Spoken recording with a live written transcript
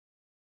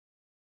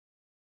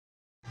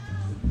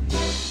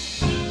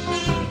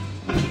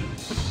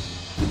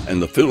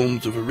and the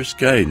films of a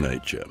risque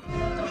nature.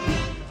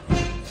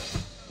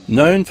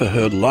 Known for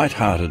her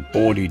lighthearted,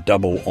 bawdy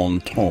double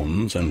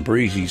entendres and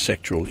breezy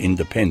sexual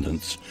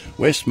independence,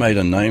 West made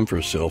a name for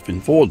herself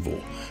in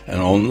vaudeville and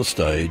on the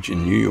stage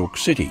in New York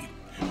City,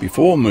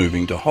 before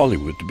moving to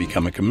Hollywood to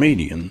become a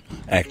comedian,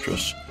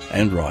 actress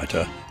and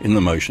writer in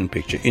the motion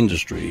picture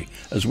industry,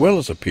 as well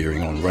as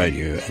appearing on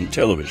radio and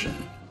television.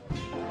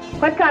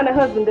 What kind of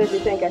husband does you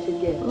think I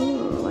should get?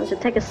 I should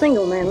take a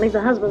single man, leave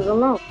the husbands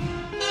alone.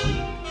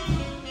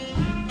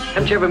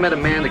 Haven't you ever met a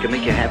man that can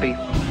make you happy?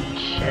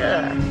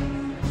 Sure.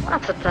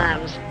 Lots of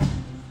times.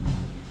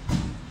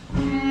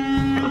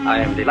 I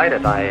am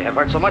delighted. I have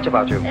heard so much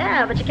about you.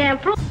 Yeah, but you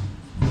can't prove.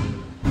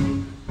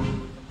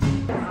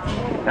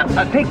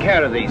 Now, take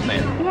care of these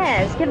men.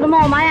 Yes, give them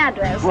all my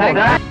address.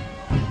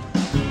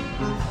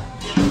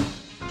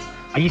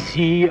 I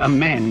see a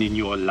man in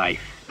your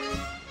life.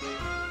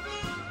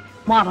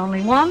 What,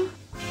 only one?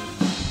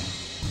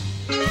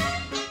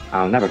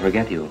 I'll never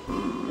forget you.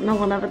 No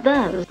one ever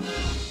does.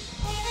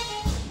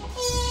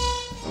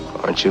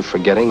 Aren't you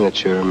forgetting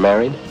that you're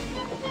married?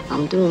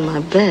 I'm doing my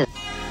best.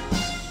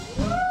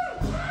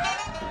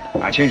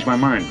 I changed my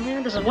mind.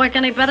 Yeah, does it work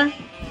any better?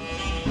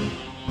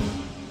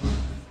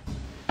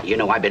 You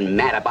know I've been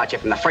mad about you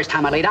from the first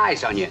time I laid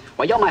eyes on you.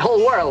 Well, you're my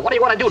whole world. What do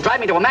you want to do, drive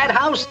me to a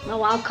madhouse?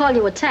 No, I'll call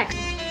you a text.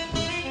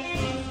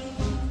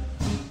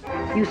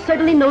 You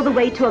certainly know the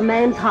way to a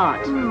man's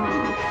heart.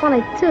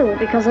 Funny, too,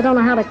 because I don't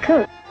know how to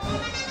cook.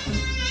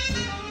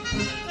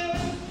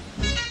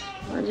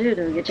 What'd you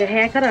do? Get your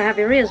hair cut or have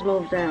your ears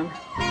moved down?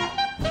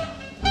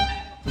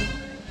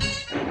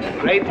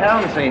 Great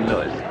town, St.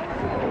 Louis.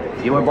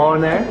 You were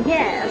born there?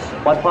 Yes.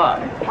 What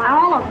part? Why,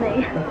 all of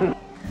me.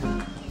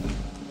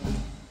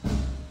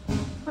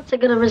 What's the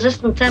good of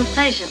resisting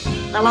temptation?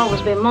 There'll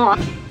always be more.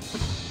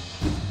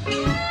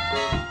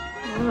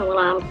 Well,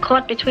 I'm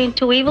caught between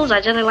two evils.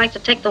 I generally like to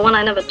take the one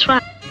I never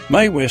tried.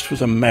 Mae West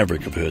was a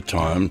maverick of her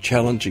time,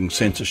 challenging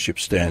censorship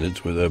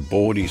standards with her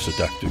bawdy,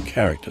 seductive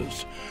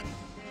characters.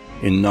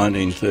 In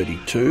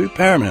 1932,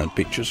 Paramount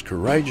Pictures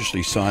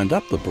courageously signed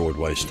up the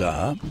Broadway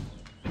star.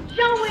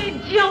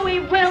 Joey,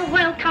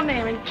 well, come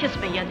here and kiss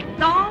me, you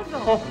dog.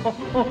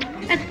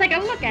 Let's take a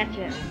look at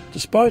you.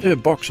 Despite her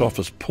box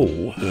office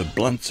pull, her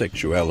blunt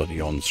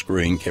sexuality on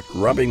screen kept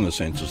rubbing the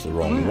censors the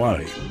wrong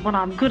way. When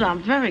I'm good,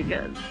 I'm very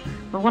good.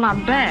 But when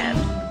I'm bad,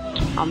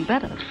 I'm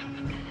better.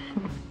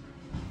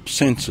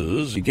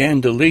 Censors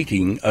began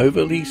deleting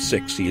overly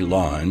sexy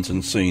lines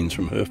and scenes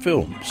from her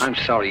films. I'm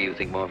sorry you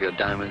think more of your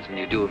diamonds than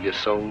you do of your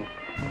soul.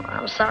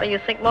 I'm sorry you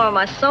think more of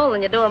my soul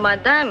than you do of my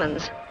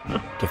diamonds.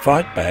 To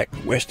fight back,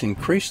 West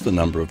increased the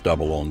number of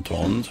double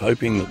entendres,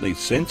 hoping that these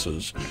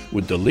censors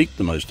would delete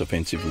the most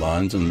offensive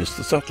lines and miss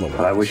the subtler ones.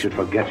 I wish you'd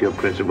forget your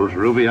principles,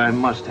 Ruby. I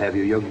must have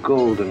you. Your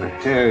golden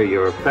hair,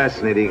 your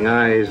fascinating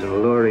eyes, and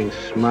alluring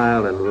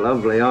smile, and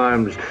lovely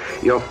arms,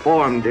 your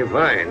form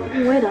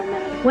divine. Wait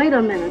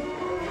a minute.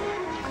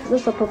 Is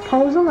this a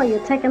proposal or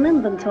you take an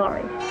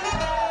inventory?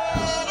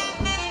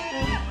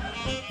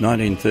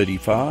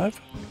 1935,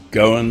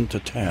 Going to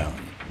Town.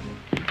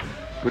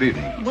 Good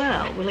evening.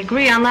 Well, we'll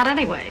agree on that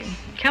anyway.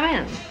 Come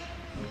in.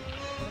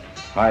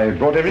 I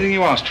brought everything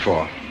you asked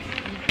for.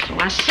 So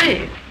I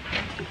see.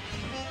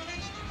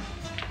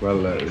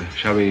 Well,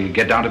 shall we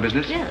get down to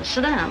business? Yeah,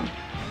 sit down.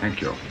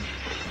 Thank you.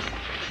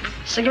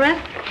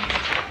 Cigarette?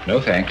 No,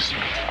 thanks.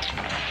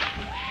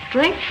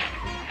 Drink?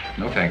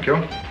 No, thank you.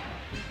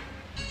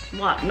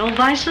 What, no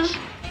vices?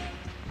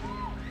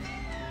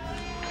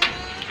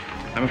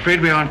 I'm afraid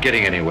we aren't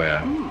getting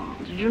anywhere.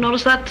 Did you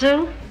notice that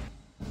too?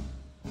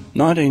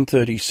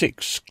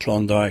 1936,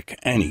 Klondike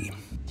Annie.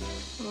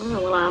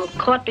 Well, I'm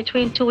caught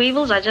between two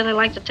evils. I generally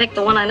like to take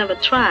the one I never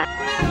tried.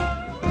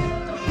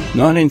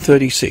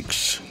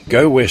 1936,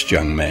 Go West,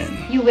 Young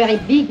Man. You were a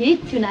big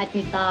hit tonight,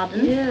 Miss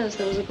Arden. Yes,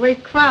 there was a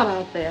great crowd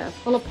out there,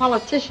 full of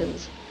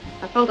politicians.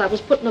 I felt I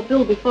was putting a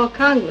bill before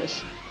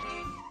Congress.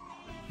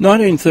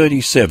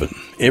 1937,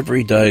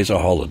 Every Day's a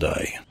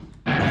Holiday.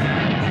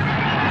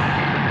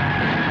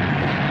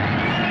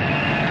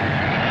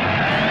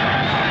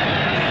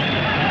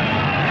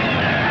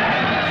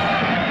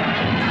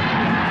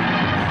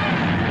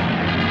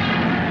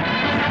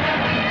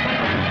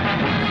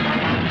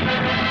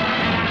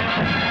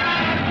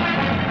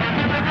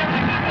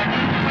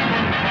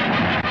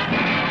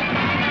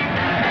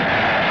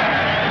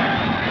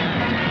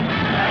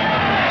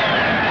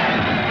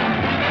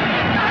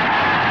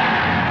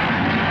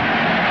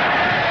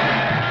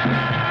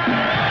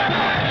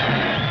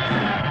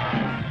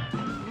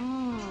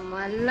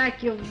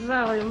 Thank you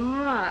very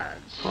much.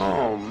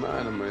 Oh,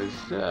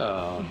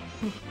 mademoiselle.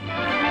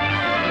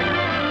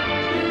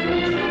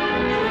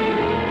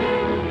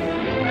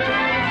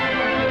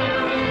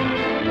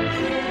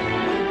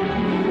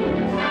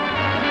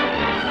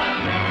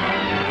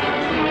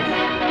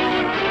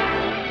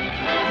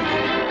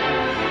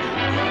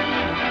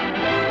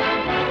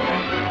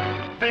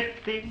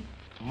 $50,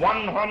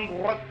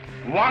 $100,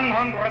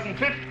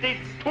 $150,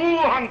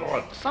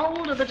 $200.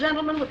 Sold to the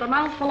gentleman with the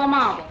mouthful of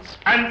marbles.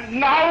 And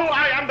now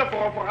I am the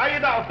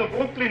proprietor of the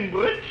Brooklyn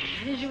Bridge.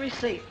 Here's your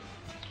receipt.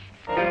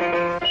 Why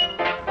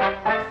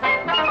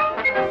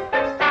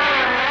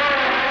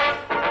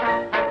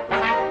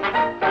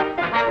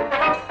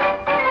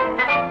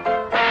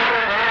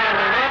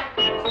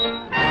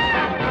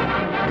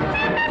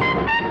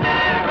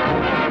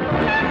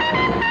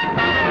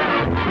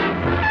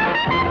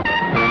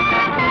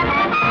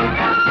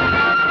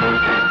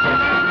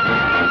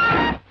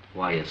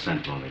you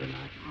sent for me tonight?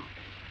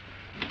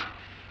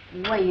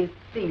 Why you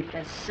think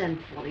I sent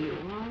for you,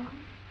 huh?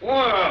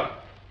 Well,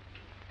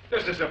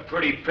 this is a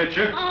pretty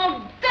picture.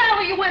 Oh,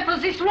 devil, you went to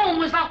this room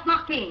without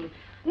knocking.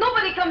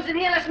 Nobody comes in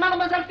here unless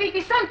Mademoiselle Fifi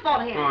sent for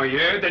him. Oh,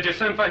 yeah? Did you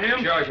send for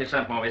him? Sure, she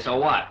sent for me, so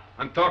what?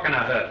 I'm talking to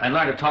her. And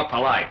learn to talk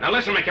polite. Now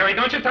listen, McCary,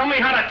 don't you tell me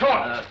how to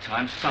talk.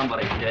 Time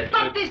somebody did.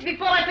 Stop this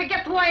before I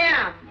forget who I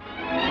am.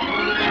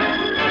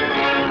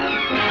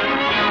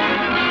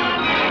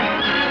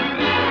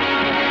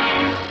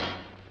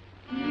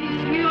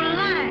 If you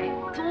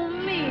like to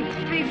meet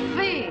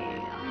Fifi,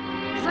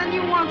 then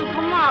you want to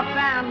come up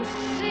and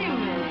see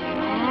me,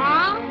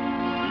 huh?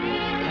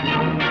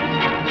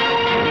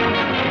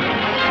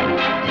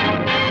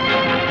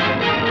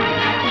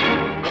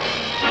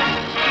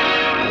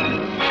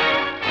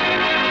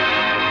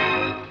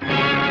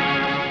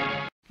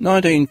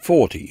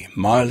 1940,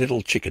 My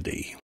Little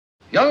Chickadee.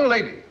 Young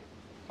lady,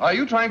 are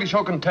you trying to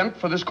show contempt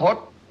for this court?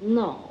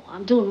 No,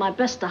 I'm doing my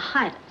best to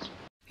hide it.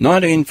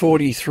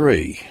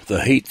 1943,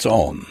 The Heat's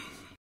On.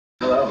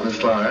 Hello,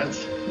 Miss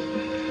Lawrence.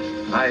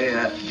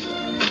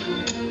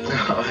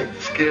 Oh,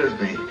 excuse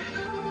me.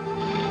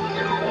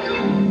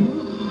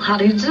 How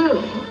do you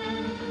do?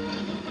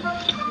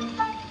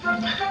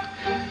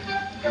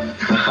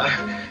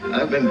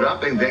 I've been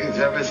dropping things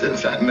ever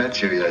since I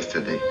met you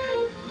yesterday.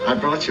 I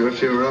brought you a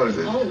few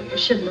roses. Oh, you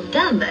shouldn't have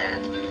done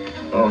that.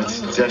 Oh, it's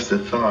just a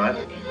thought.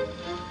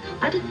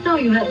 I didn't know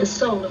you had the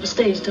soul of a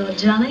stage door,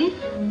 Johnny.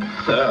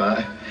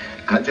 Well,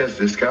 I just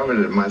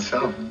discovered it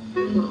myself.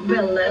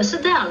 Well,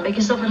 sit down, make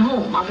yourself at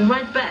home. I'll be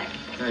right back.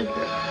 Thank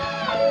you.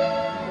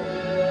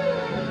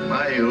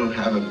 Why, you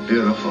have a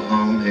beautiful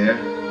home here.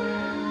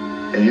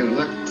 And you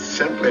look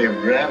simply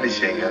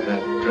ravishing in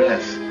that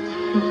dress.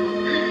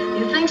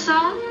 You think so?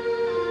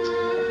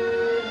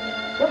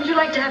 What would you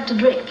like to have to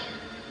drink?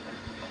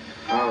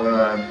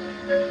 Oh,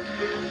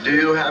 do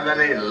you have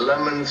any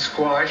lemon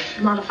squash?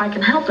 Not if I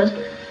can help it.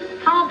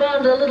 How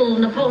about a little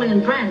Napoleon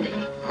brandy?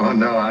 Oh,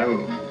 no, I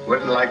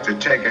wouldn't like to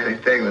take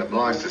anything that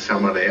belongs to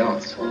somebody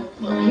else. Well,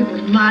 you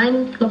wouldn't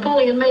mind.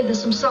 Napoleon made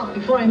this himself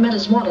before he met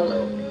his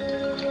Waterloo.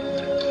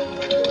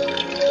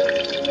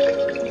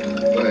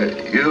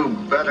 But you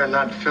better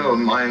not fill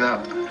mine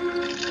up.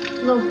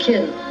 No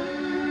kidding.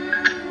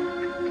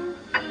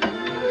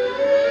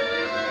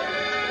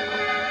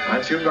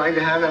 Aren't you going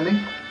to have any?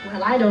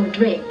 Well, I don't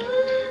drink,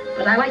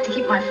 but I like to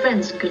keep my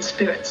friends in good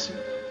spirits.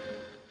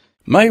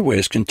 Mae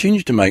West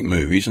continued to make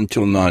movies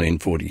until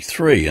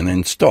 1943 and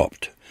then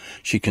stopped.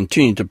 She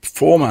continued to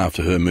perform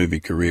after her movie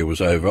career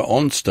was over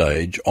on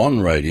stage,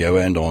 on radio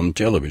and on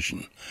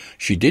television.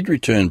 She did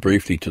return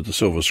briefly to the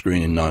silver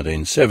screen in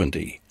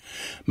 1970.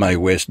 Mae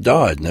West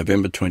died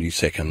November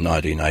 22,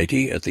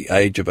 1980 at the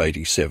age of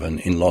 87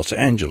 in Los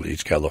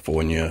Angeles,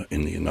 California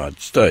in the United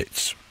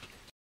States.